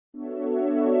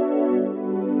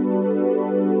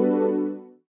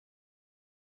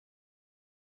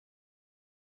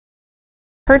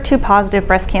HER2-positive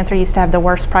breast cancer used to have the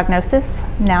worst prognosis.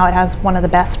 Now it has one of the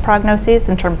best prognoses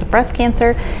in terms of breast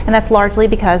cancer, and that's largely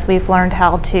because we've learned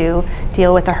how to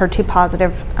deal with the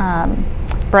HER2-positive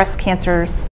breast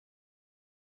cancers.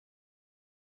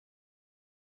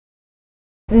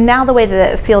 Now the way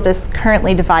the field is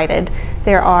currently divided,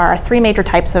 there are three major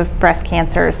types of breast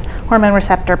cancers: hormone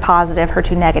receptor positive,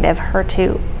 HER2 negative,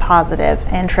 HER2 positive,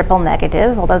 and triple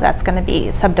negative, although that's going to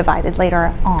be subdivided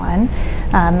later on.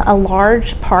 A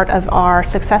large part of our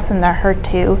success in the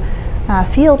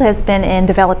HER2 field has been in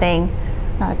developing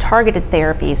targeted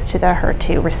therapies to the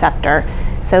HER2 receptor.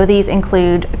 So these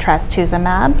include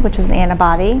trastuzumab, which is an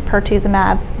antibody,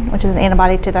 pertuzumab, which is an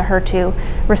antibody to the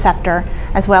HER2 receptor,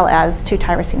 as well as two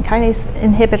tyrosine kinase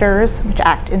inhibitors, which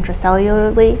act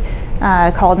intracellularly,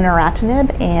 called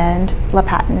neratinib and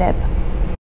lapatinib.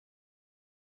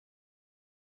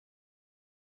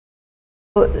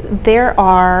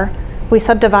 We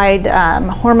subdivide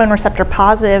hormone receptor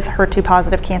positive, HER2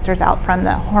 positive cancers out from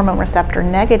the hormone receptor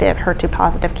negative, HER2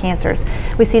 positive cancers.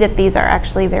 We see that these are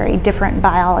actually very different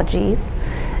biologies,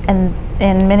 and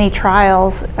in many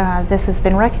trials this has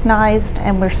been recognized,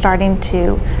 and we're starting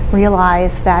to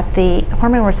realize that the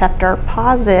hormone receptor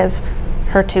positive,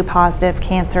 HER2 positive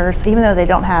cancers, even though they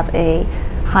don't have a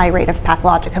high rate of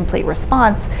pathologic complete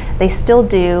response, they still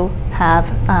do have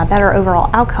better overall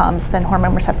outcomes than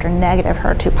hormone receptor negative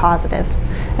HER2 positive.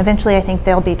 Eventually, I think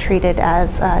they'll be treated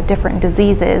as different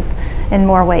diseases in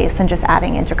more ways than just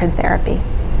adding endocrine therapy.